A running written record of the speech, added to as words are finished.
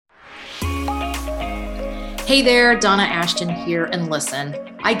Hey there, Donna Ashton here, and listen,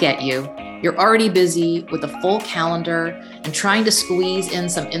 I get you. You're already busy with a full calendar and trying to squeeze in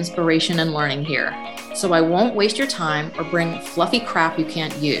some inspiration and learning here. So I won't waste your time or bring fluffy crap you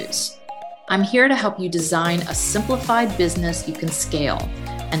can't use. I'm here to help you design a simplified business you can scale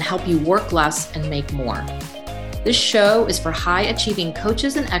and help you work less and make more. This show is for high-achieving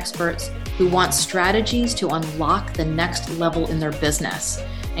coaches and experts who want strategies to unlock the next level in their business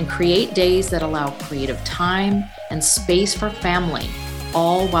and create days that allow creative time and space for family,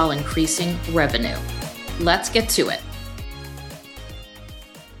 all while increasing revenue. Let's get to it.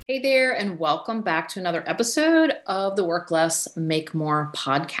 Hey there, and welcome back to another episode of the Work Less, Make More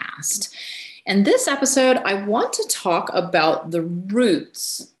podcast. In this episode, I want to talk about the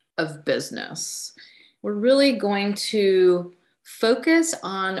roots of business. We're really going to focus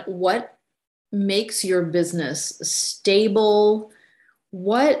on what makes your business stable,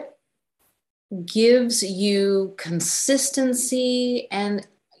 what gives you consistency. And,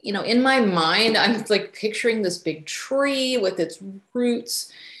 in my mind, I'm like picturing this big tree with its roots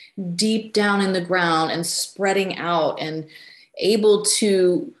deep down in the ground and spreading out and able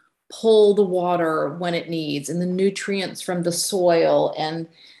to pull the water when it needs and the nutrients from the soil and,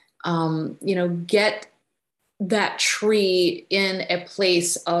 get that tree in a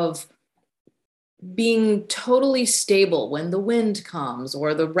place of being totally stable when the wind comes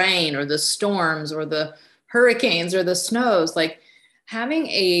or the rain or the storms or the hurricanes or the snows. Like having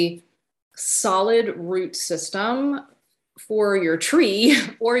a solid root system for your tree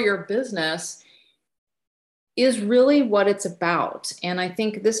or your business is really what it's about. And I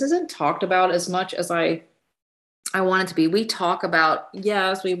think this isn't talked about as much as I want it to be. We talk about,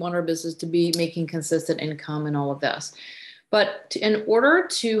 yes, we want our business to be making consistent income and all of this. But in order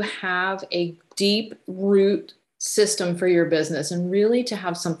to have a deep root system for your business and really to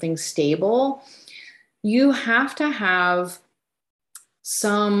have something stable, you have to have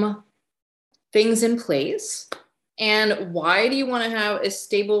some things in place. And why do you want to have a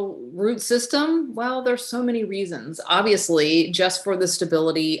stable root system? Well, there's so many reasons. Obviously, just for the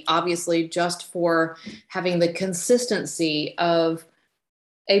stability, obviously, just for having the consistency of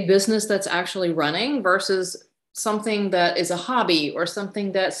a business that's actually running versus something that is a hobby or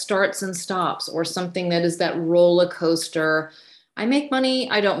something that starts and stops or something that is that roller coaster. I make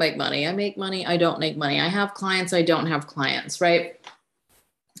money, I don't make money. I make money, I don't make money. I have clients, I don't have clients, right?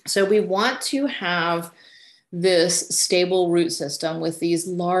 So we want to have this stable root system with these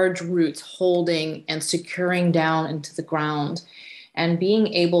large roots holding and securing down into the ground and being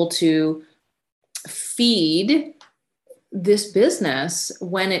able to feed this business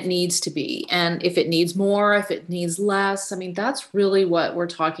when it needs to be. And if it needs more, if it needs less, that's really what we're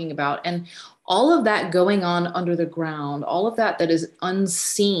talking about. And all of that going on under the ground, all of that is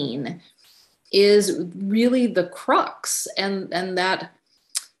unseen is really the crux and that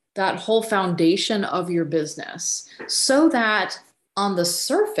whole foundation of your business, so that on the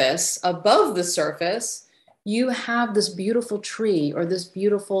surface, above the surface, you have this beautiful tree or this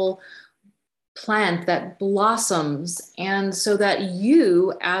beautiful plant that blossoms. And so that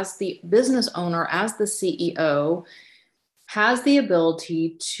you, as the business owner, as the CEO, has the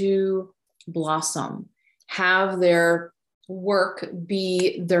ability to blossom, have their work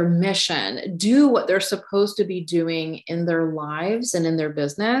be their mission, do what they're supposed to be doing in their lives and in their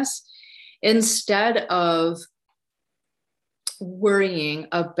business, instead of worrying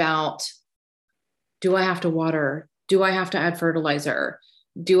about, do I have to water? Do I have to add fertilizer?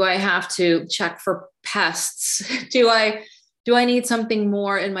 Do I have to check for pests? Do I need something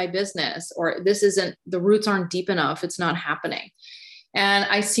more in my business? Or the roots aren't deep enough. It's not happening. And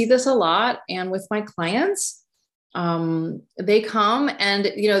I see this a lot. And with my clients, they come and,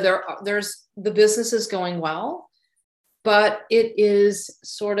 there's the business is going well, but it is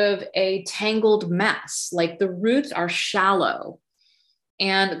sort of a tangled mess. Like the roots are shallow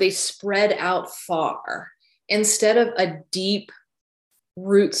and they spread out far instead of a deep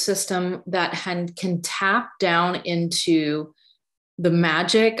root system that can tap down into the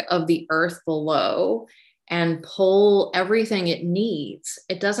magic of the earth below and pull everything it needs.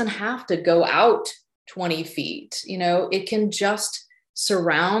 It doesn't have to go out 20 feet. It can just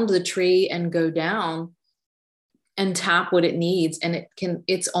surround the tree and go down and tap what it needs. And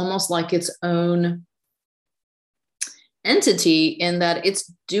it's almost like its own entity in that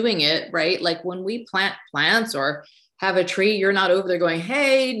it's doing it, right? Like when we plant plants or have a tree, you're not over there going,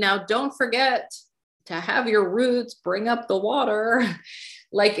 hey, now don't forget to have your roots bring up the water.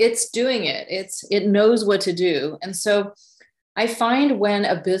 Like it's doing it. It knows what to do. And so I find when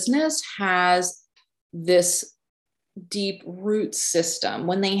a business has this deep root system,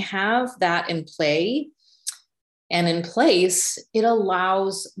 when they have that in play, and in place, it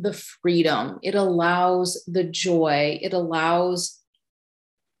allows the freedom, it allows the joy, it allows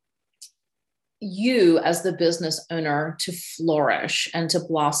you as the business owner to flourish and to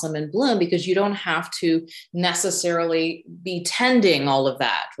blossom and bloom, because you don't have to necessarily be tending all of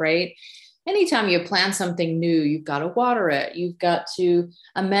that, right? Anytime you plant something new, you've got to water it. You've got to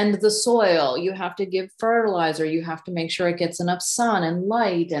amend the soil. You have to give fertilizer. You have to make sure it gets enough sun and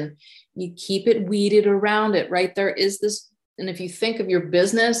light, and you keep it weeded around it, right? There is this. And if you think of your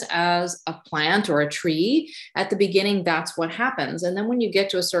business as a plant or a tree, at the beginning, that's what happens. And then when you get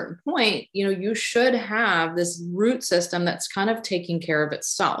to a certain point, you should have this root system that's kind of taking care of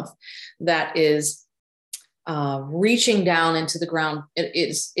itself, that is reaching down into the ground. It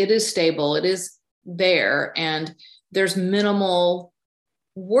is stable. It is there. And there's minimal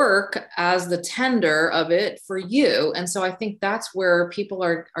work as the tender of it for you. And so I think that's where people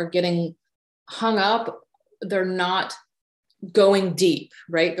are getting hung up. They're not going deep,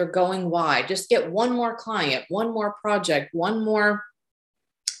 right? They're going wide. Just get one more client, one more project, one more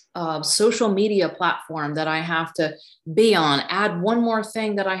social media platform that I have to be on, add one more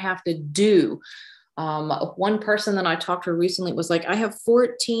thing that I have to do. One person that I talked to recently was like, I have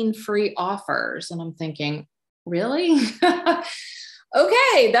 14 free offers. And I'm thinking, really?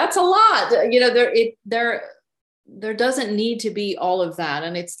 Okay, that's a lot. There doesn't need to be all of that.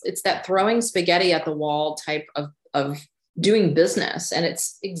 And it's that throwing spaghetti at the wall type of doing business. And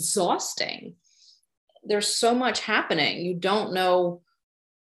it's exhausting. There's so much happening. You don't know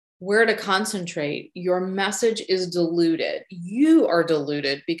where to concentrate. Your message is diluted. You are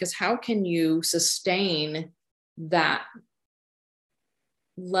diluted, because how can you sustain that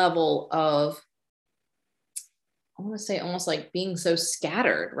level of, I want to say, almost like being so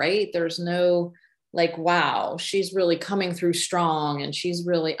scattered, right? There's no like, wow, she's really coming through strong, and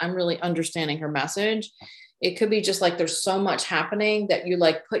I'm really understanding her message. It could be just like, there's so much happening that you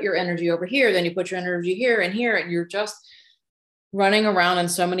like put your energy over here, then you put your energy here and here, and you're just running around in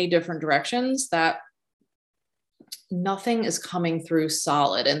so many different directions that nothing is coming through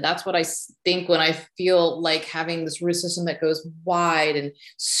solid. And that's what I think when I feel like having this root system that goes wide and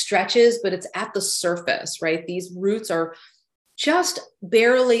stretches, but it's at the surface, right? These roots are just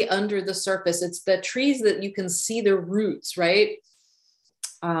barely under the surface. It's the trees that you can see the roots, right?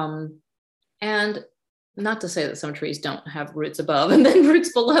 And not to say that some trees don't have roots above and then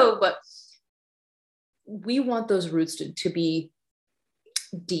roots below, but we want those roots to be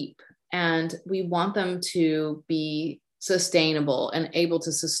deep, and we want them to be sustainable and able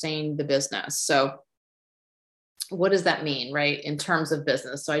to sustain the business. So what does that mean, right? In terms of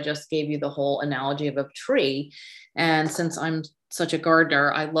business. So I just gave you the whole analogy of a tree. And since I'm such a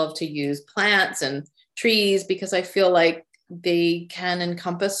gardener, I love to use plants and trees because I feel like they can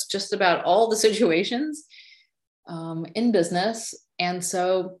encompass just about all the situations in business. And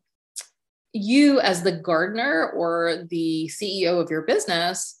so you, as the gardener or the CEO of your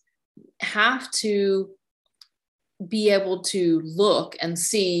business, have to be able to look and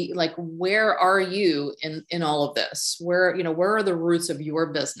see, like, where are you in all of this? Where are the roots of your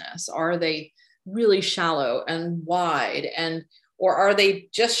business? Are they really shallow and wide, or are they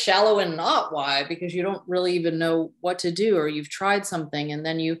just shallow and not wide because you don't really even know what to do, or you've tried something and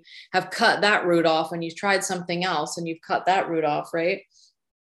then you have cut that root off, and you've tried something else and you've cut that root off, right?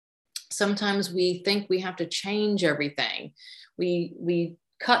 Sometimes we think we have to change everything. We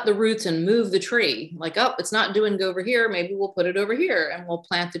cut the roots and move the tree, like, oh, it's not doing good over here, maybe we'll put it over here and we'll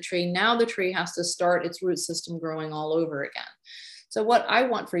plant the tree. Now the tree has to start its root system growing all over again. So what I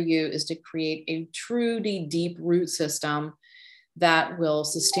want for you is to create a truly deep root system that will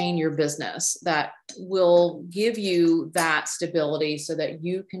sustain your business, that will give you that stability so that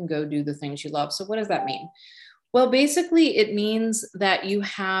you can go do the things you love. So what does that mean? Well, basically, it means that you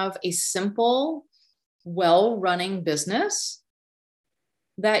have a simple, well-running business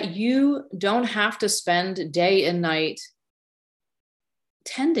that you don't have to spend day and night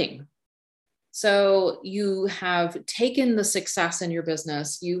tending. So you have taken the success in your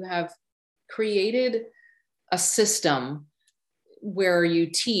business, you have created a system where you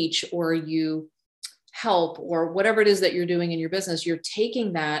teach or you help or whatever it is that you're doing in your business. You're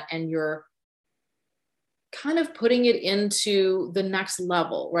taking that and you're kind of putting it into the next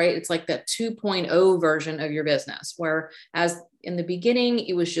level, right? It's like that 2.0 version of your business, where as in the beginning,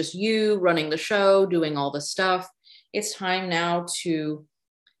 it was just you running the show, doing all the stuff. It's time now to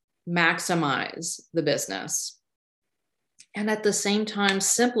maximize the business. And at the same time,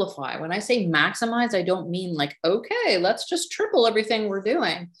 simplify. When I say maximize, I don't mean like, okay, let's just triple everything we're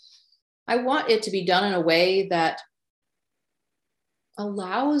doing. I want it to be done in a way that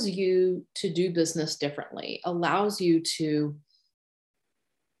allows you to do business differently, allows you to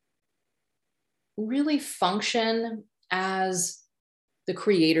really function as the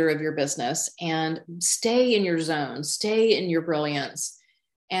creator of your business and stay in your zone, stay in your brilliance,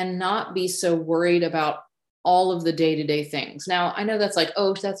 and not be so worried about all of the day-to-day things. Now, I know that's like,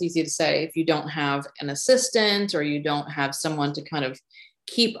 oh, that's easy to say if you don't have an assistant or you don't have someone to kind of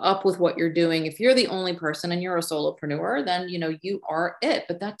keep up with what you're doing. If you're the only person and you're a solopreneur, then you are it.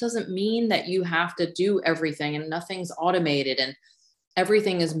 But that doesn't mean that you have to do everything and nothing's automated and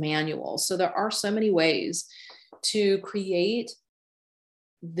everything is manual. So there are so many ways to create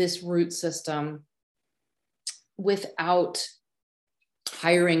this root system without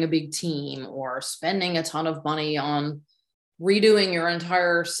hiring a big team or spending a ton of money on redoing your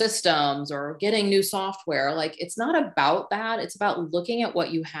entire systems or getting new software. Like, it's not about that. It's about looking at what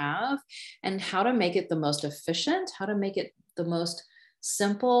you have and how to make it the most efficient, how to make it the most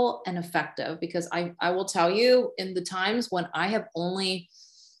simple and effective. Because I will tell you, in the times when I have only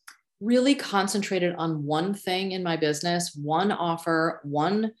really concentrated on one thing in my business, one offer,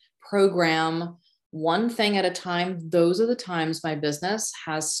 one program, one thing at a time, those are the times my business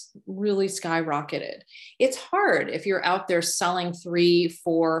has really skyrocketed. It's hard if you're out there selling 3,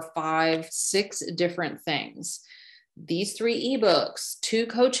 4, 5, 6 different things. These 3 ebooks, 2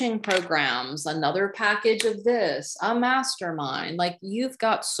 coaching programs, another package of this, a mastermind. Like, you've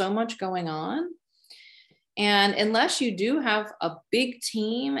got so much going on. And unless you do have a big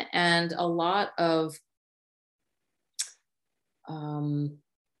team and a lot of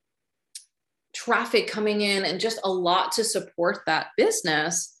traffic coming in and just a lot to support that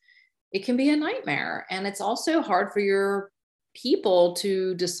business, it can be a nightmare. And it's also hard for your people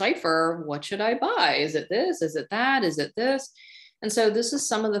to decipher, what should I buy? Is it this? Is it that? Is it this? And so this is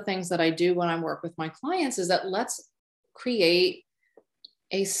some of the things that I do when I work with my clients, is that let's create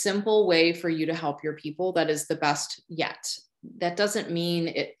a simple way for you to help your people that is the best yet. That doesn't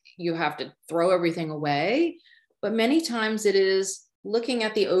mean you have to throw everything away, but many times it is looking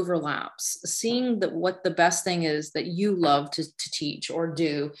at the overlaps, seeing what the best thing is that you love to teach or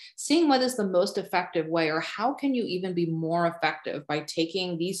do, seeing what is the most effective way, or how can you even be more effective by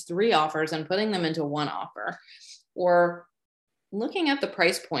taking these 3 offers and putting them into one offer, or looking at the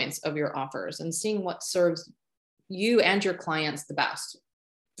price points of your offers and seeing what serves you and your clients the best.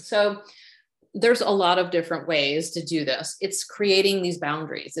 So there's a lot of different ways to do this. It's creating these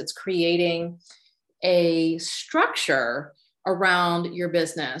boundaries. It's creating a structure around your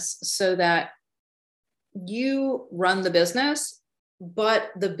business so that you run the business, but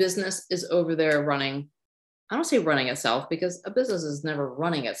the business is over there running. I don't say running itself, because a business is never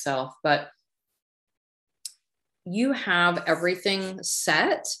running itself, but you have everything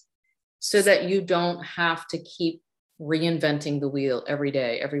set so that you don't have to keep reinventing the wheel every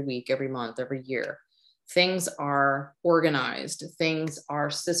day, every week, every month, every year. Things are organized, things are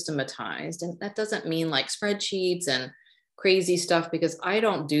systematized. And that doesn't mean like spreadsheets and crazy stuff, because I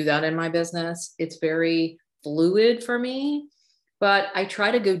don't do that in my business. It's very fluid for me, but I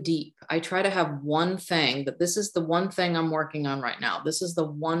try to go deep. I try to have one thing, that this is the one thing I'm working on right now. This is the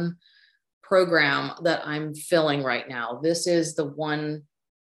one program that I'm filling right now. This is the one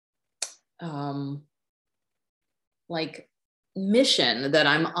mission that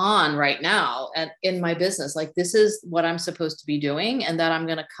I'm on right now in my business. Like, this is what I'm supposed to be doing, and that I'm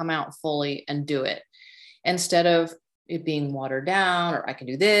going to come out fully and do it, instead of it being watered down, or I can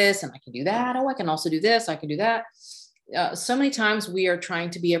do this and I can do that. Oh, I can also do this. I can do that. So many times we are trying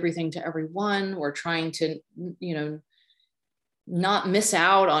to be everything to everyone. We're trying to, not miss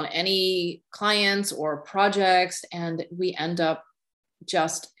out on any clients or projects. And we end up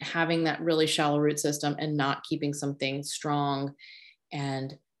just having that really shallow root system and not keeping something strong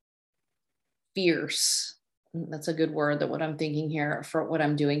and fierce. That's a good word, that what I'm thinking here for what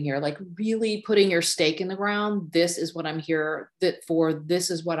I'm doing here, like really putting your stake in the ground. This is what I'm here for. This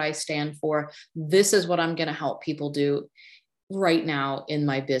is what I stand for. This is what I'm going to help people do right now in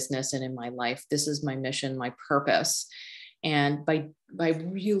my business and in my life. This is my mission, my purpose. And by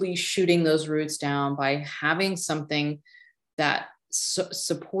really shooting those roots down, by having something that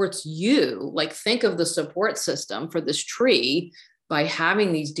supports you, like think of the support system for this tree, by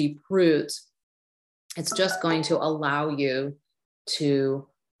having these deep roots, it's just going to allow you to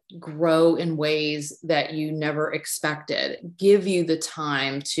grow in ways that you never expected, give you the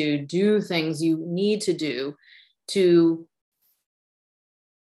time to do things you need to do to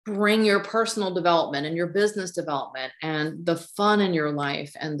bring your personal development and your business development and the fun in your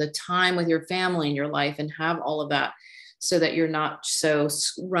life and the time with your family in your life, and have all of that so that you're not so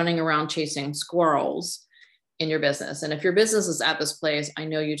running around chasing squirrels in your business. And if your business is at this place, I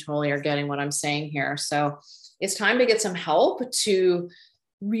know you totally are getting what I'm saying here. So it's time to get some help to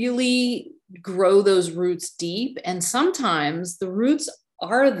really grow those roots deep. And sometimes the roots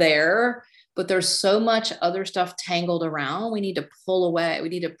are there, but there's so much other stuff tangled around. We need to pull away. We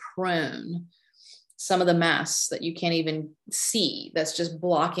need to prune some of the mess that you can't even see that's just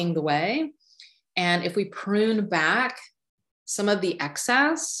blocking the way. And if we prune back some of the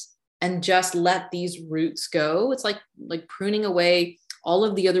excess and just let these roots go, it's like pruning away all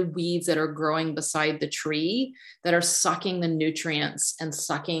of the other weeds that are growing beside the tree that are sucking the nutrients and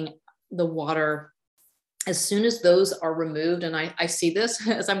sucking the water. As soon as those are removed, and I see this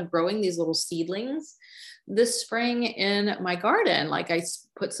as I'm growing these little seedlings this spring in my garden, like I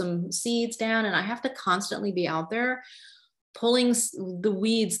put some seeds down and I have to constantly be out there pulling the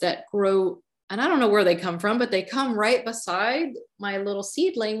weeds that grow. And I don't know where they come from, but they come right beside my little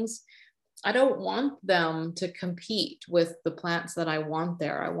seedlings. I don't want them to compete with the plants that I want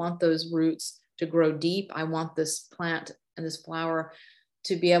there. I want those roots to grow deep. I want this plant and this flower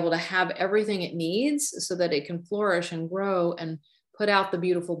to be able to have everything it needs so that it can flourish and grow and put out the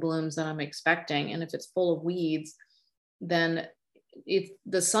beautiful blooms that I'm expecting. And if it's full of weeds, then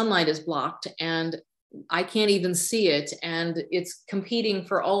the sunlight is blocked and I can't even see it. And it's competing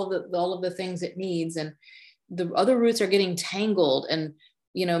for all of the things it needs. And the other roots are getting tangled and,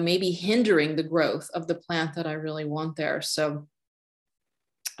 maybe hindering the growth of the plant that I really want there. So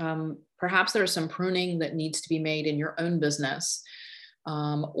perhaps there's some pruning that needs to be made in your own business.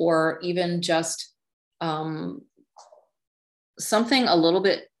 Or even just something a little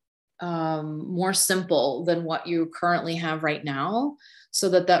bit more simple than what you currently have right now, so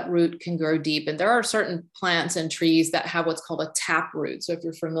that root can grow deep. And there are certain plants and trees that have what's called a tap root. So if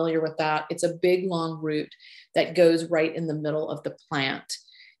you're familiar with that, it's a big, long root that goes right in the middle of the plant.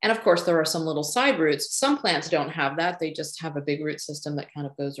 And of course, there are some little side roots. Some plants don't have that. They just have a big root system that kind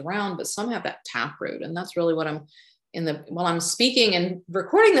of goes around, but some have that tap root. And that's really what while I'm speaking and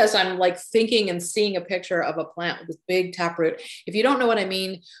recording this, I'm like thinking and seeing a picture of a plant with this big taproot. If you don't know what I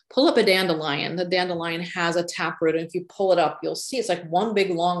mean, pull up a dandelion. The dandelion has a taproot. And if you pull it up, you'll see it's like one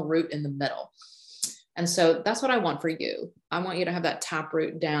big long root in the middle. And so that's what I want for you. I want you to have that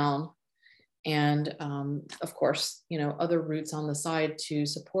taproot down. And of course, other roots on the side to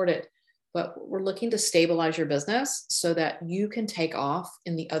support it. But we're looking to stabilize your business so that you can take off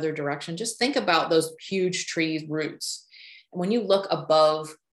in the other direction. Just think about those huge trees' roots. And when you look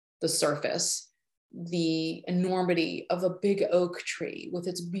above the surface, the enormity of a big oak tree with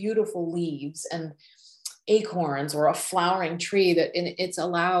its beautiful leaves and acorns, or a flowering tree that it's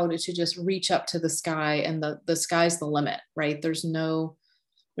allowed to just reach up to the sky, and the sky's the limit, right? There's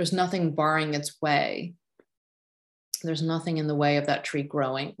nothing barring its way. There's nothing in the way of that tree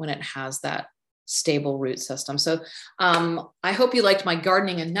growing when it has that stable root system. So I hope you liked my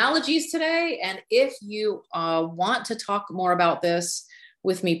gardening analogies today. And if you want to talk more about this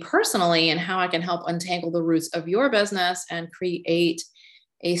with me personally and how I can help untangle the roots of your business and create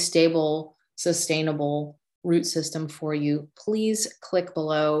a stable, sustainable root system for you, please click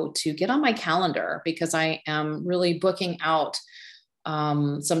below to get on my calendar, because I am really booking out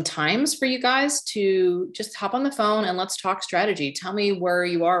some times for you guys to just hop on the phone and let's talk strategy. Tell me where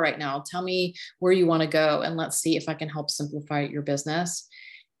you are right now. Tell me where you want to go, and let's see if I can help simplify your business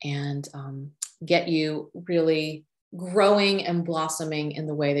and get you really growing and blossoming in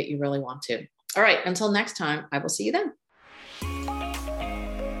the way that you really want to. All right. Until next time, I will see you then.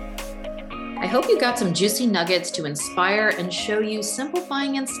 I hope you got some juicy nuggets to inspire and show you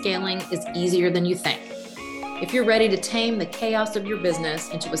simplifying and scaling is easier than you think. If you're ready to tame the chaos of your business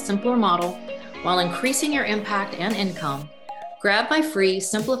into a simpler model while increasing your impact and income, grab my free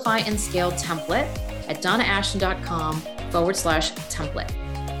Simplify and Scale template at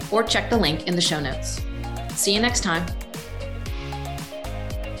donnaashton.com/template, or check the link in the show notes. See you next time.